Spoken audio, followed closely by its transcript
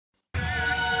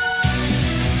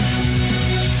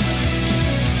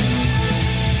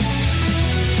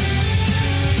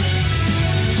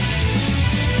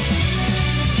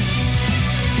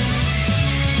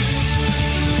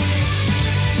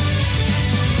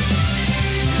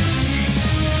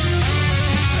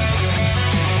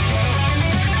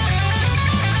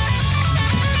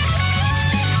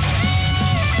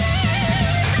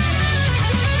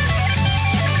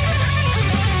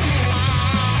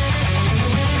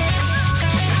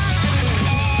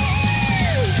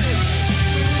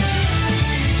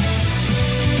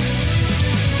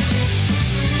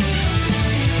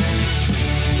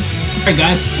Alright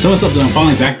guys, so what's up, I'm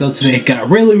finally back though today. Got a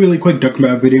really quick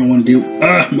DragonBallZ video I want to do.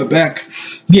 My back.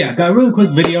 Yeah, got a really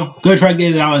quick video. Gonna try to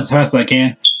get it out as fast as I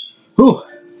can. Whew.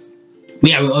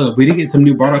 Yeah, we did get some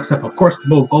new Bardock stuff, of course,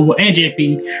 both Global and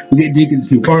JP. We did get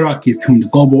this new Bardock. He's coming to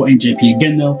Global and JP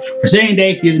again, though. For Saiyan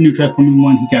Day, he has a new transforming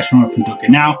one. He got shown up from Dokkan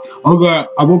now. I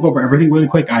will go over everything really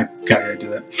quick. I gotta do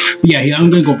that. But yeah,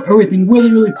 I'm gonna go over everything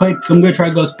really quick. I'm gonna try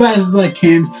to go as fast as I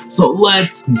can. So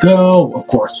let's go, of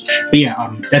course. But yeah,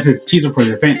 that's his teaser for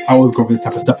the event. I always go over this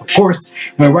type of stuff, of course.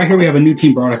 Right here we have a new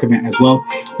Team Bardock event as well.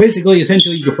 Basically,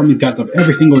 essentially, you confirm these guys up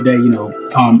every single day. You know,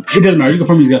 it doesn't matter. You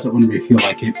confirm these guys up whenever you feel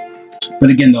like it.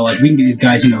 But again, though, like, we can get these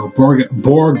guys, you know, Borgos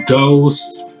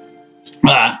is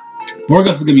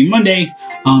going to be Monday,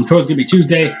 Troll's going to be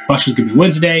Tuesday, Bush is going to be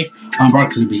Wednesday,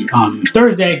 Brock's going to be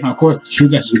Thursday, and of course, True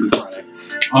Guys is going to be Friday.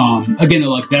 Again, though,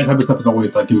 like, that type of stuff is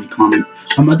always, like, going to be common.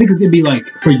 I think it's going to be, like,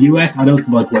 for US, I know it's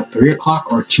going to be, like, what, 3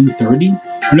 o'clock or 2:30?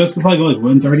 I know it's going to probably go, like,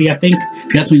 1:30, I think.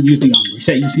 That's when usually,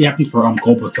 reset usually happens for,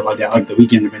 global stuff like that, like, the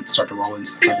weekend events start to roll and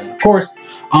stuff like that, of course.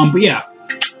 But yeah.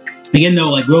 Again, though,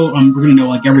 like, we're gonna know,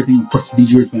 like, everything, of course, for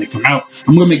these years when they come out.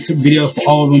 I'm gonna make some videos for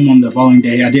all of them on the following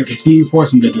day. I did it for Community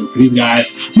Force. I'm gonna do it for these guys.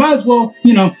 Might as well,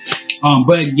 you know.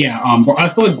 But yeah, I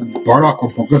feel like Bardock or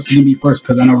Borgos is gonna be first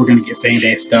because I know we're gonna get Saiyan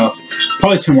Day stuff.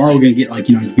 Probably tomorrow we're gonna get, like,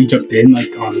 you know, V jumped in,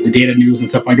 like, the data news and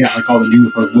stuff like that, like all the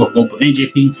news for both Global and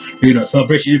JP. We're gonna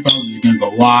celebration info. We're gonna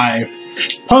go live.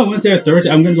 Probably Wednesday or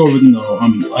Thursday. I'm gonna go over them though,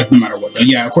 like, no matter what. But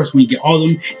yeah, of course, when you get all of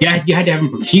them, yeah, you had to have them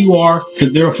from TUR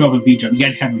because they'll show up in VJump. You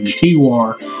had to have them in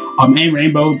TUR. And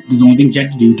Rainbow is the only thing you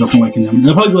had to do. Don't awaken them.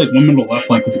 There'll probably be like 1 medal left,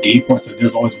 like with the game force. So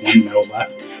there's always 1 medal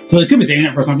left. So they could be saying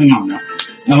that for something. I don't know.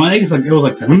 I think it's like it was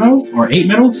like 7 medals or 8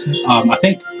 medals. I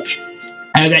think.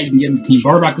 Out of that, you can get them Team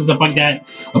Bardock and stuff like that.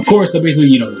 Of course, so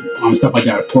basically, you know, stuff like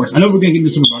that. Of course, I know we're gonna get new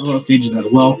Super Battle Royale stages as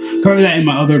well. Cover that in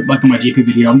my other, like, on my JP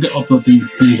video. I'm gonna upload these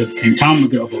things at the same time. I'm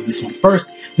gonna upload this one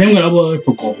first, then I'm gonna upload it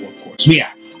for Global, of course. So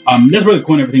yeah, that's really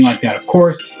cool and everything like that. Of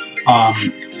course,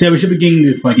 so yeah, we should be getting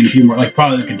this like in a few more, like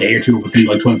probably like a day or two, within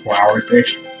like 24 hours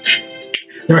ish.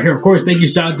 Right here, of course, thank you,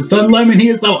 shout out to Sun Lemon. He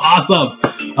is so awesome.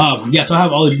 Yeah, so I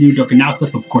have all the new Dokkan Now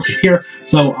stuff, of course, up here.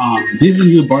 So, this is the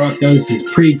new Bardock, though. This is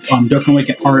Dokkan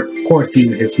Awaken art. Of course,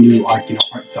 these are his new, like, you know,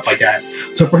 art and stuff like that.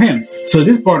 So, for him, so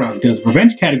this Bardock does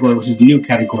Revenge category, which is a new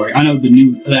category. I know the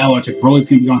LR Tech Broly is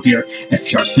going to be on here.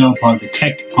 STR Cell, probably the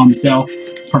Tech Cell.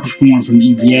 Perfect form from the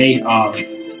EZA.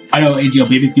 I know AGL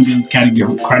Baby's gonna be in this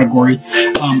category.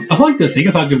 I feel like the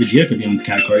Sega Saga Vegeta could be in this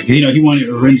category because, you know, he wanted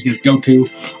revenge against Goku,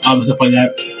 and stuff like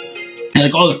that. And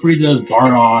like all the Friezas,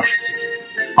 Bardocks,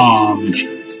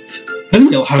 there's gonna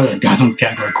be a lot of the guys in this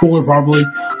category. Cooler probably,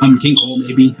 King Cole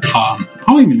maybe. I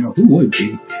don't even know who would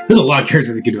be. There's a lot of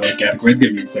characters that could do that category. It's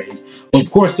gonna be insane. Well, of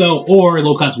course, though, or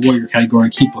low class warrior category,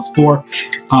 Key +4,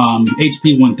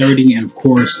 HP 130, and of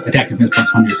course, attack defense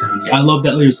plus 170. I love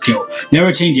that little skill.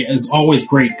 Never change it. It's always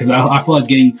great because I feel like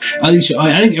getting at least.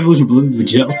 I think Evolution Blue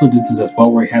Vegeta also did this as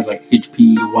well, where he has like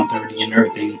HP 130 and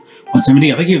everything.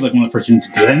 170. I think he was like one of the first units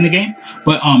to do that in the game.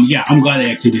 But yeah, I'm glad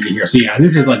they actually did it here. So yeah,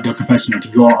 this is like the confession to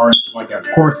your art and stuff like that.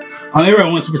 Of course,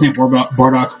 everyone wants Super Saiyan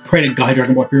Bardock. Pray to God,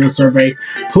 Dragon Ball Hero Survey.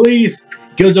 Please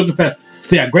give us Dokkan Fest.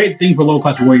 So yeah, great thing for low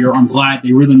class warrior. I'm glad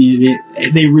they really needed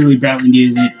it. They really badly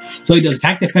needed it. So he does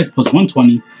attack defense plus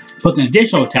 120, plus an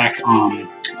additional attack,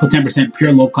 plus 10%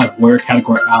 pure low class warrior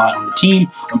category ally on the team,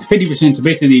 up to 50%. So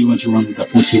basically, once you run the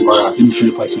full Team Bardock, you need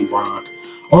to play Team Bardock.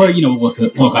 Or, you know, low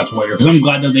class warrior. Because I'm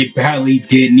glad that they badly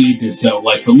did need this, though.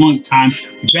 Like, for a long time,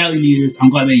 we badly needed this. I'm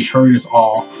glad they heard us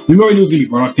all. We already knew it was going to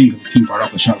be Bardock thing because the Team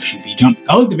Bardock was shot from V-Jump.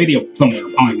 I looked the video somewhere.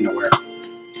 I don't even know where.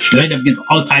 They have against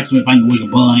all types when finding a weak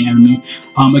bloodline enemy.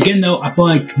 Again, though, I feel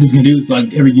like this is going to do is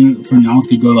like every unit from now on is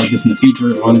going to go like this in the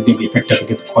future. Or it's going to be effective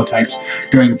against all types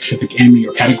during a specific enemy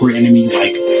or category enemy.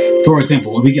 Like, for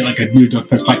example, if we get like a new Dokkan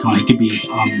Fest Pycon, he could be,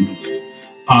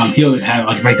 he'll have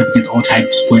like effective against all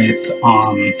types with,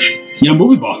 you know,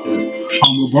 movie bosses.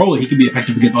 With Broly, he could be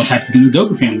effective against all types against the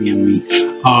Goku family enemy.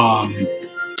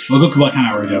 Well, Goku Black kind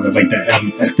of already does it, like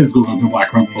that. Physical Goku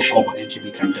Black, Global, and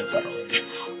Chibi kind of does that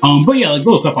already. But yeah, like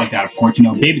little stuff like that, of course. You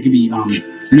know, Baby could be, you know,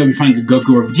 be finding the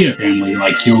Goku or Vegeta family,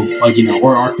 like he'll, like, you know,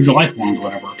 or our future life forms,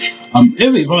 whatever.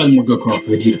 It'll be probably more Goku or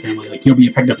Vegeta family. Like, he'll be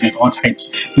effective against all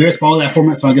types. We always follow that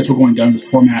format, so I guess we're going down this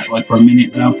format, like, for a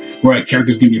minute now, where a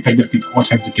character's gonna be effective against all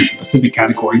types against a specific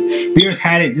category. Beers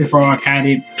had it, this Bardock had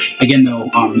it. Again, though,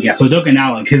 yeah, so Dokkan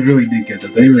Now, like, his really did good.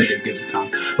 They really did good this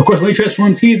time. Of course, when he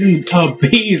transforms, he's in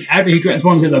bees after he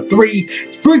transforms into the 3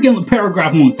 freaking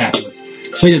paragraph 1 fabulous.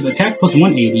 So he does attack plus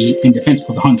 180 and defense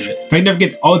plus 100. Effective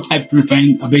against all types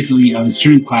of basically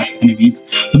stream class enemies.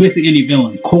 So basically any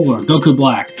villain, Cooler, Goku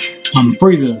Black,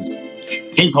 Friezas,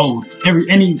 Cake holds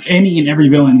any and every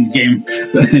villain in the game,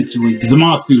 essentially.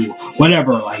 Zamasu,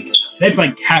 whatever, like that's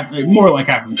like more like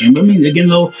half of the game. But I mean, again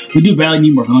though, we do badly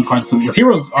need more villain cards. So because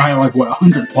heroes are like what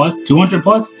 100 plus, 200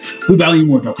 plus, we badly need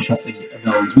more Dokkan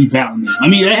villains. We badly need. I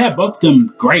mean, they have both of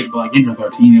them great, but like Ender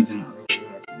 13 isn't.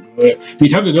 I mean,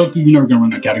 Togedoki, you're never gonna run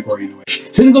that category anyway.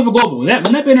 Same go for global. When that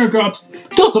banner drops,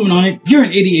 throw something on it. You're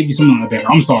an idiot if you summon on a banner.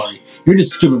 I'm sorry. You're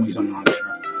just stupid when you summon on a banner.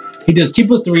 He does Q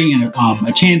 +3 and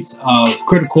a chance of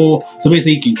critical. So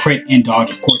basically, he can crit and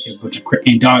dodge. Of course, he has a bunch of crit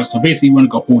and dodge. So basically, you want to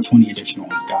go full 20 additional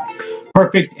on this guy.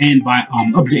 Perfect, and by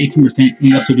up to 18%.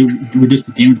 He also reduce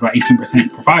the damage by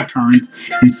 18% for 5 turns.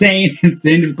 Insane.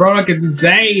 This product is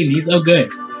insane. He's so good.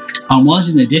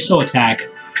 Launches an additional attack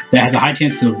that has a high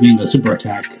chance of being a super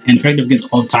attack and effective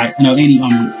against all type.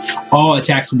 All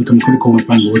attacks will become critical when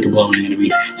finding a wicked blow on an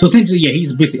enemy. So essentially, yeah,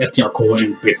 he's basically STR core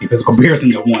and basically physical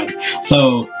comparison to 1.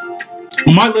 So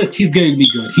on my list, he's gonna be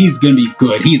good. He's gonna be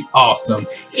good. He's awesome.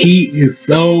 He is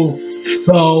so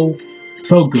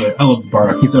good. I love this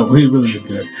Bardock. He really is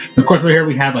good. Of course, right here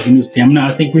we have like a new stamina,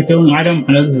 I think, refilling item.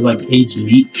 I know this is like aged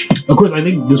meat. Of course, I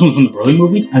think this one's from the Broly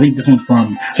movie. I think this one's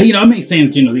from, you know, it makes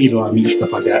sense, you know, they eat a lot of meat and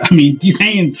stuff like that. I mean, these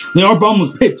hands, they are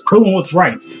boneless pits. Krillin was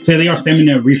right. So they are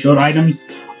stamina refilled items.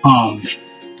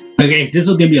 Okay, this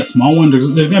is gonna be a small one.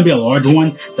 There's gonna be a large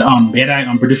one. The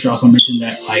Bad-Eye producer also mentioned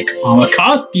that like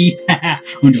Akatsuki.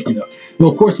 I'm joking though.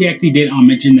 Well, of course he actually did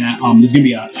mention that there's gonna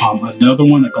be another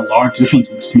one like a large. This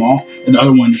one's small, and the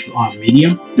other one is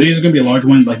medium. There's gonna be a large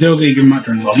one. Like they're gonna give them out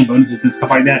during level bonuses and stuff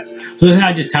like that. So it's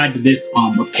not just tied to this.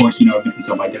 Of course, you know, event and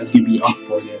stuff like that. It's gonna be up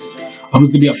for this.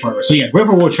 It's gonna be up forever. So yeah, great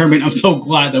for World Tournament. I'm so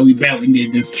glad that we badly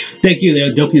did this. Thank you.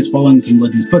 Dokkan is following some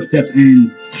Legends footsteps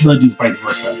and Legends vice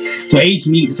versa. So age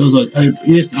meat. So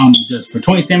this does for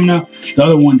 20 stamina. The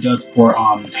other one does for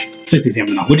 60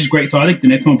 stamina, which is great. So I think the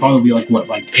next one will probably be like what,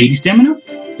 like 80 stamina.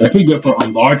 That could be good for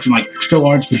large, and like extra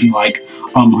large could be like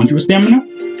 100 stamina.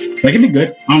 That could be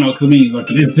good. I don't know, because I mean, like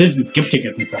it's skip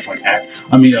tickets and stuff like that.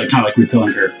 I mean, like kind of like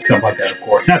refilling your stuff like that, of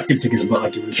course. Not skip tickets, but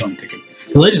like your refilling ticket.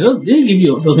 The Legends, they give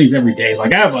you those things every day.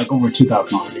 Like I have like over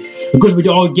 2,000 already. Of course, we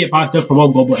do all get 5 stuff for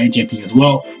both global and JP as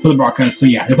well for the broadcast. So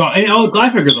yeah, it's all, and all the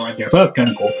glide figures are right there. So that's kind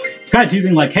of cool. Kind of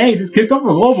teasing like, hey, this kicked off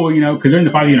for global, you know, because during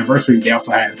the 5th anniversary, they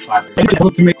also had 5.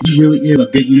 To make it really is a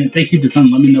good unit. Thank you to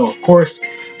Sun. Let me know, of course.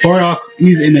 Bardock,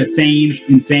 he's an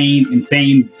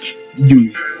insane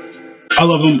unit. I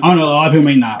love him. I don't know, a lot of people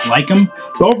may not like him,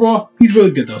 but overall, he's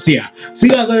really good though. So yeah, see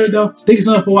you guys later though. Thank you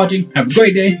so much for watching. Have a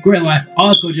great day, great life,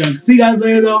 all cool junk. See you guys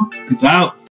later though. Peace out.